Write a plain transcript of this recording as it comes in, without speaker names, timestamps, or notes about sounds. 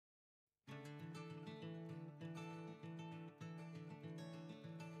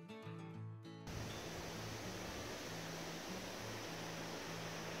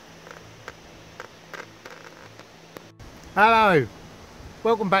Hello,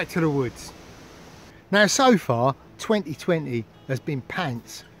 welcome back to the woods. Now so far 2020 has been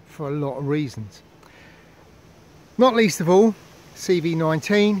pants for a lot of reasons, not least of all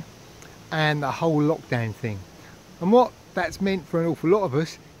CV-19 and the whole lockdown thing. And what that's meant for an awful lot of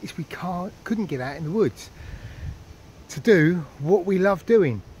us is we couldn't get out in the woods to do what we love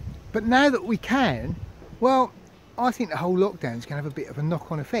doing. But now that we can, well, I think the whole lockdown is going to have a bit of a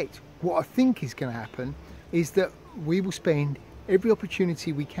knock-on effect. What I think is going to happen is that we will spend every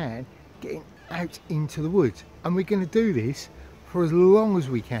opportunity we can getting out into the woods, and we're going to do this for as long as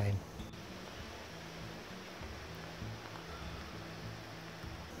we can.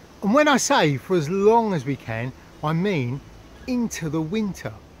 And when I say for as long as we can, I mean into the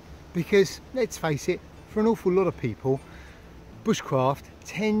winter, because let's face it, for an awful lot of people, bushcraft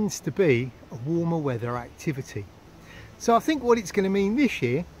tends to be a warmer weather activity. So I think what it's going to mean this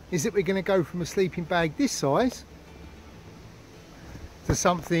year is that we're going to go from a sleeping bag this size to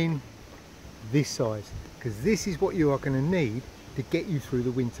something this size, because this is what you are going to need to get you through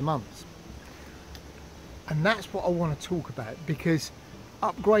the winter months. And that's what I want to talk about, because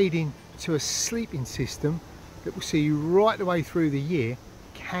upgrading to a sleeping system that will see you right the way through the year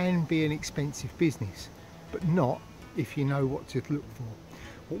can be an expensive business, but not if you know what to look for.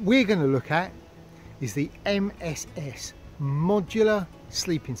 What we're going to look at is the MSS modular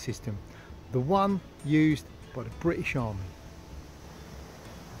sleeping system, the one used by the British Army.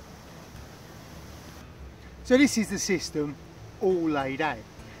 So this is the system all laid out.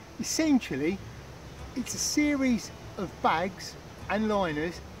 Essentially, it's a series of bags and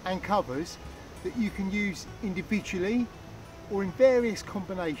liners and covers that you can use individually or in various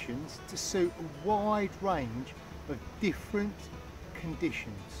combinations to suit a wide range of different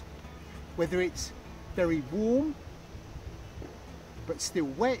conditions. Whether it's very warm but still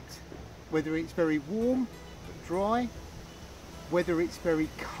wet, whether it's very warm but dry, whether it's very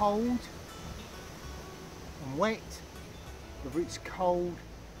cold and wet, whether it's cold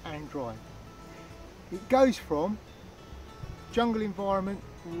and dry. It goes from jungle environment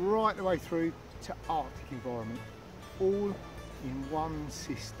right the way through to Arctic environment, all in one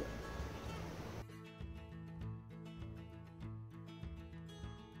system.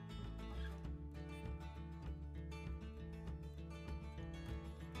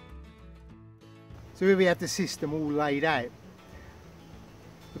 So here we have the system all laid out.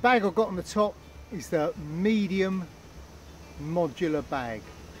 The bag I've got on the top is the medium modular bag,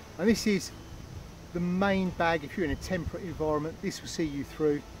 and this is the main bag. If you're in a temperate environment, this will see you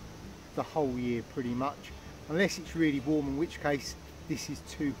through the whole year pretty much, unless it's really warm, in which case this is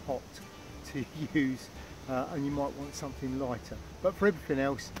too hot to use and you might want something lighter. But for everything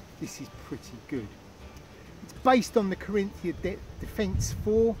else, this is pretty good. It's based on the currant Defense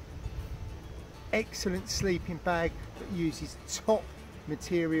 4, excellent sleeping bag that uses top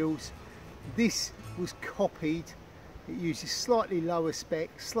materials. This was copied. It uses slightly lower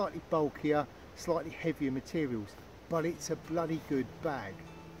spec, slightly bulkier, slightly heavier materials, but it's a bloody good bag.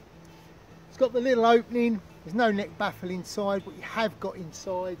 It's got the little opening. There's no neck baffle inside. What you have got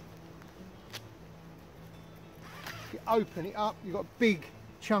inside, if you open it up, you've got a big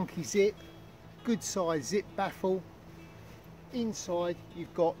chunky zip, good size zip baffle. Inside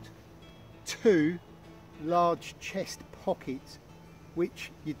you've got two large chest pockets,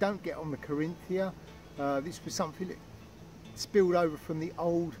 which you don't get on the Corinthia. This was something that spilled over from the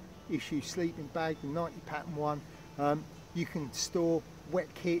old issue sleeping bag, the 90 pattern one. You can store wet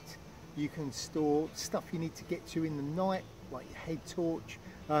kit, you can store stuff you need to get to in the night, like your head torch,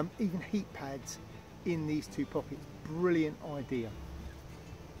 even heat pads in these two pockets. Brilliant idea.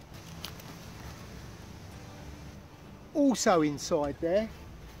 Also inside there,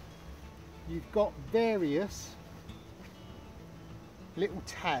 you've got various little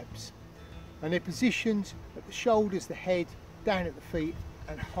tabs, and they're positioned at the shoulders, the head, down at the feet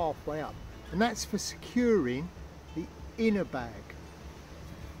and halfway up, and that's for securing the inner bag.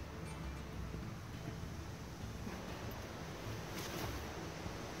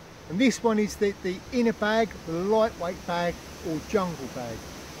 And this one is the inner bag, the lightweight bag or jungle bag,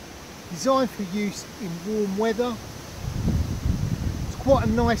 designed for use in warm weather. It's quite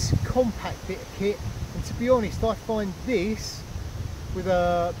a nice compact bit of kit, and to be honest, I find this with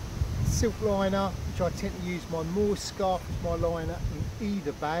a silk liner, which I tend to use my Morse scarf as my liner in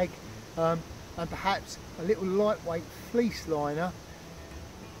either bag, and perhaps a little lightweight fleece liner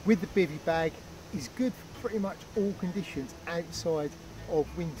with the bivvy bag, is good for pretty much all conditions outside of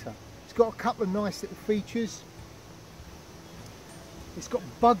winter. It's got a couple of nice little features. It's got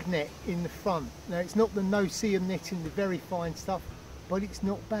bug net in the front. Now, it's not the no-see-em netting, the very fine stuff, but it's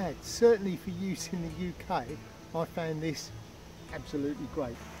not bad. Certainly for use in the UK, I found this absolutely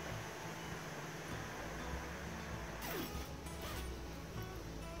great.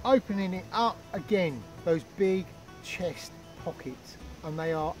 Opening it up again, those big chest pockets, and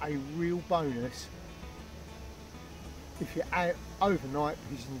they are a real bonus if you're out overnight,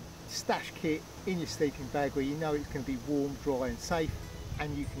 because you can stash kit in your sleeping bag where you know it's going to be warm, dry and safe,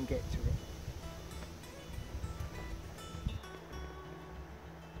 and you can get to it.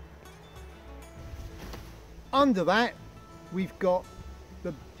 Under that we've got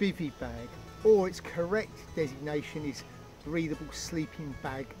the bivvy bag, or its correct designation is breathable sleeping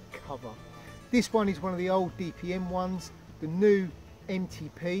bag cover. This one is one of the old DPM ones. The new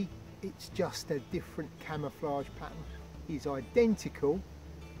MTP, it's just a different camouflage pattern, is identical,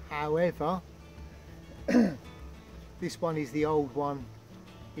 however this one is the old one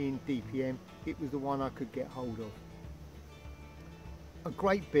in DPM. It was the one I could get hold of. A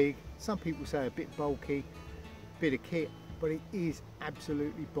great big, some people say a bit bulky bit of kit, but it is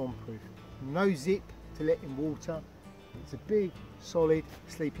absolutely bomb proof. No zip to let in water. It's a big solid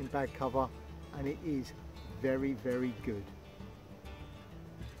sleeping bag cover, and it is very, very good.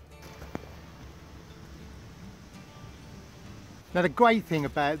 Now the great thing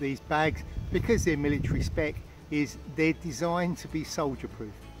about these bags, because they're military spec, is they're designed to be soldier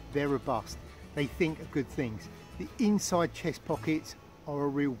proof. They're robust, they think of good things. The inside chest pockets are a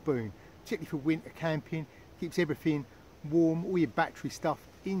real boon, particularly for winter camping. Keeps everything warm, all your battery stuff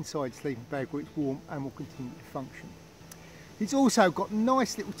inside the sleeping bag where it's warm and will continue to function. It's also got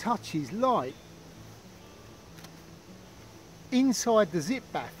nice little touches, like inside the zip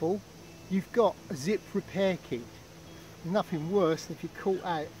baffle you've got a zip repair kit. Nothing worse than if you're caught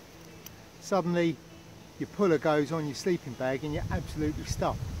out, suddenly your puller goes on your sleeping bag and you're absolutely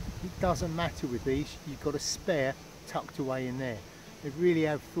stuck. It doesn't matter with these, you've got a spare tucked away in there. They really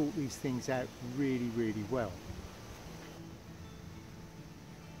have thought these things out really, really well.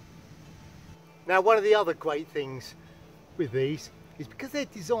 Now one of the other great things with these is because they're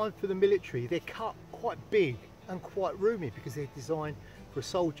designed for the military, they're cut quite big and quite roomy, because they're designed for a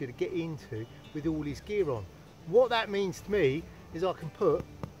soldier to get into with all his gear on. What that means to me is I can put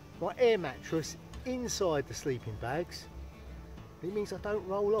my air mattress inside the sleeping bags. It means I don't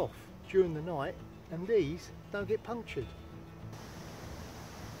roll off during the night and these don't get punctured.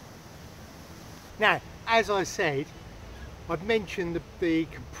 Now, as I said, I've mentioned the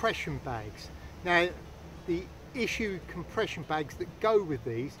compression bags. Now, the issue compression bags that go with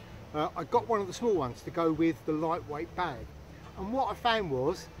these, I got one of the small ones to go with the lightweight bag. And what I found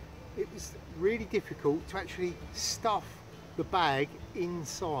was, it was really difficult to actually stuff the bag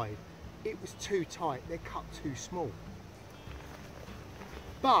inside. It was too tight, they're cut too small.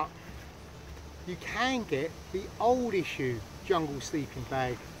 But you can get the old issue jungle sleeping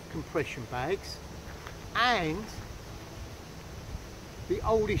bag compression bags and the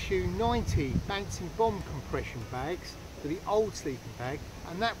old issue 90 bouncing bomb compression bags for the old sleeping bag,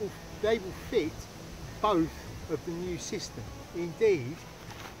 and they will fit both of the new system. Indeed,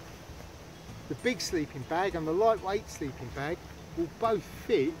 the big sleeping bag and the lightweight sleeping bag will both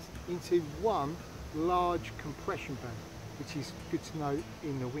fit into one large compression bag, which is good to know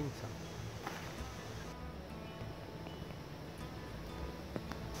in the winter.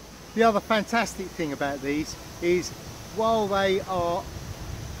 The other fantastic thing about these is, while they are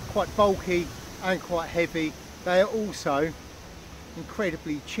quite bulky and quite heavy, they are also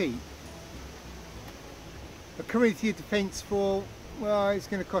incredibly cheap. A Community of Defence for, well, it's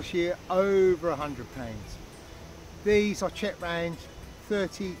going to cost you over £100. These I checked round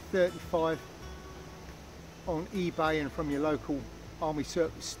 30, 35 on eBay and from your local army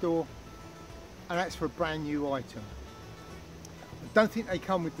surplus store, and that's for a brand new item. I don't think they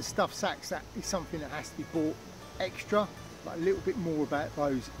come with the stuff sacks. That is something that has to be bought extra, but a little bit more about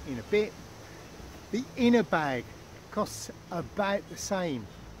those in a bit. The inner bag costs about the same.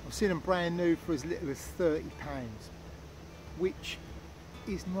 I've seen them brand new for as little as £30, which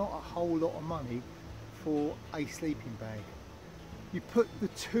is not a whole lot of money for a sleeping bag. You put the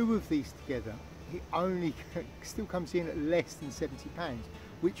two of these together, it only still comes in at less than £70,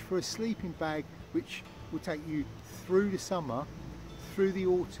 which for a sleeping bag which will take you through the summer, through the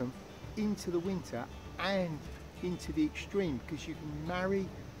autumn, into the winter and into the extreme, because you can marry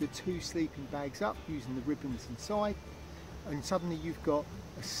the two sleeping bags up using the ribbons inside, and suddenly you've got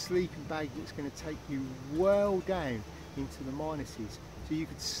a sleeping bag that's going to take you well down into the minuses, so you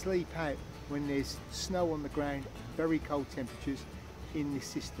could sleep out when there's snow on the ground, very cold temperatures in this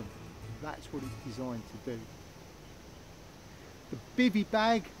system. That's what it's designed to do. The bivvy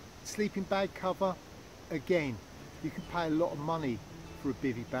bag, sleeping bag cover, again, you can pay a lot of money for a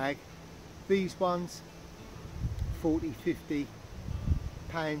bivvy bag. These ones 40, 50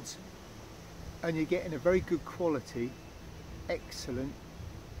 pounds, and you're getting a very good quality, excellent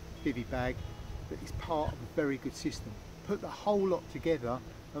bivvy bag that is part of a very good system. Put the whole lot together,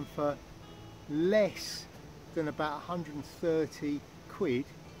 and for less than about 130 quid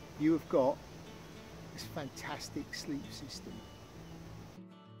you have got this fantastic sleep system.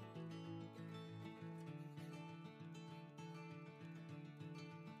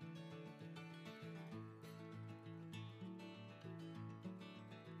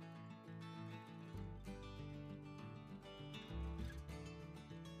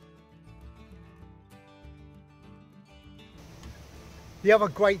 The other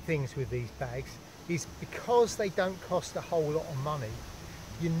great things with these bags is because they don't cost a whole lot of money,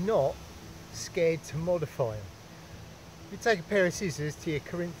 you're not scared to modify them. If you take a pair of scissors to your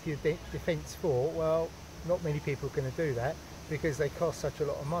Corinthian Defence 4, well, not many people are going to do that because they cost such a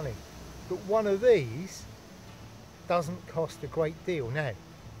lot of money. But one of these doesn't cost a great deal. Now,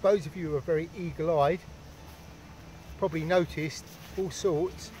 those of you who are very eagle-eyed probably noticed all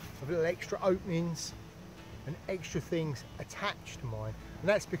sorts of little extra openings and extra things attached to mine, and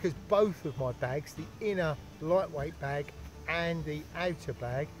that's because both of my bags, the inner lightweight bag and the outer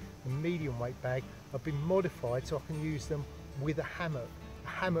bag, the medium weight bag, have been modified so I can use them with a hammock. The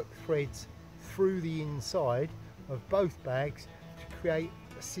hammock threads through the inside of both bags to create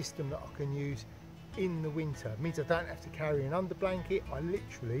a system that I can use in the winter. It means I don't have to carry an under blanket, I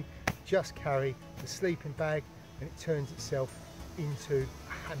literally just carry the sleeping bag and it turns itself into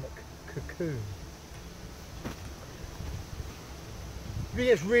a hammock cocoon. If it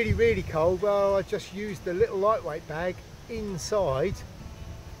gets really, really cold, well, I just use the little lightweight bag inside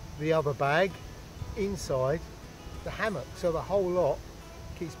the other bag, inside the hammock. So the whole lot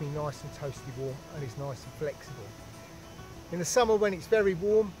keeps me nice and toasty warm and is nice and flexible. In the summer when it's very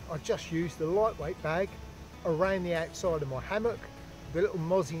warm, I just use the lightweight bag around the outside of my hammock, the little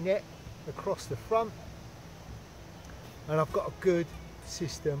mozzie net across the front, and I've got a good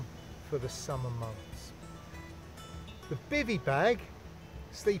system for the summer months. The bivvy bag,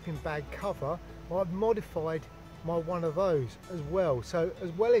 sleeping bag cover, I've modified my one of those as well. So as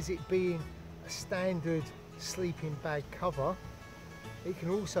well as it being a standard sleeping bag cover, it can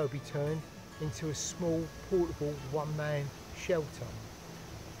also be turned into a small portable one-man shelter.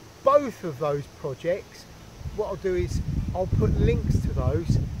 Both of those projects, what I'll do is I'll put links to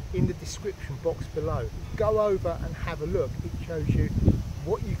those in the description box below. Go over and have a look. It shows you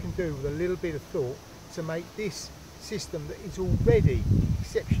what you can do with a little bit of thought to make this system that is already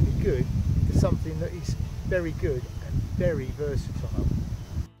exceptionally good to something that is very good and very versatile.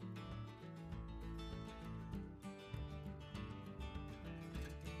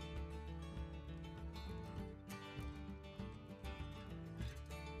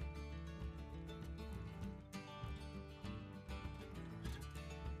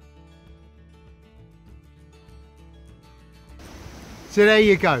 So there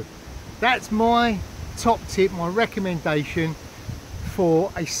you go. That's my top tip, my recommendation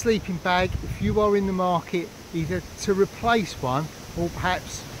for a sleeping bag if you are in the market either to replace one or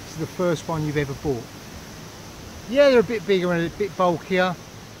perhaps it's the first one you've ever bought. Yeah, they're a bit bigger and a bit bulkier,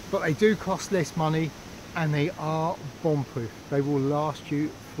 but they do cost less money and they are bomb proof. They will last you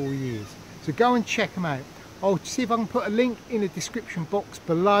for years. So go and check them out. I'll see if I can put a link in the description box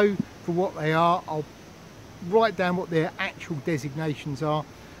below for what they are. I'll write down what their actual designations are,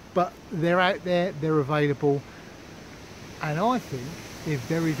 but they're out there, they're available, and I think they're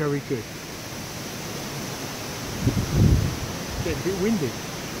very, very good. Getting a bit windy.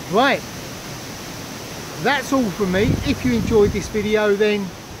 Right, that's all from me. If you enjoyed this video, then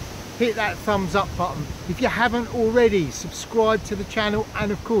hit that thumbs up button. If you haven't already, subscribe to the channel,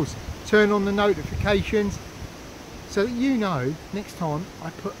 and of course turn on the notifications so that you know next time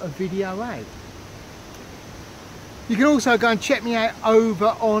I put a video out. You can also go and check me out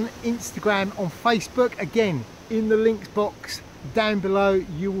over on Instagram, on Facebook. Again, in the links box down below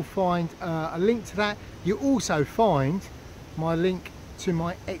you will find a link to that. You also find my link to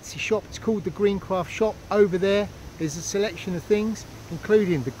my Etsy shop. It's called the Greencraft shop. Over there there's a selection of things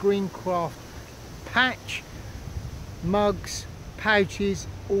including the Greencraft patch, mugs, pouches,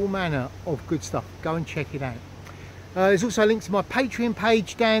 all manner of good stuff. Go and check it out. There's also a link to my Patreon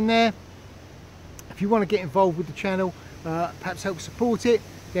page down there. If you want to get involved with the channel, perhaps help support it,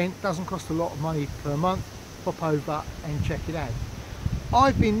 then it doesn't cost a lot of money per month. Pop over and check it out.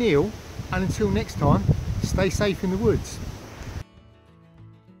 I've been Neil, and until next time, stay safe in the woods.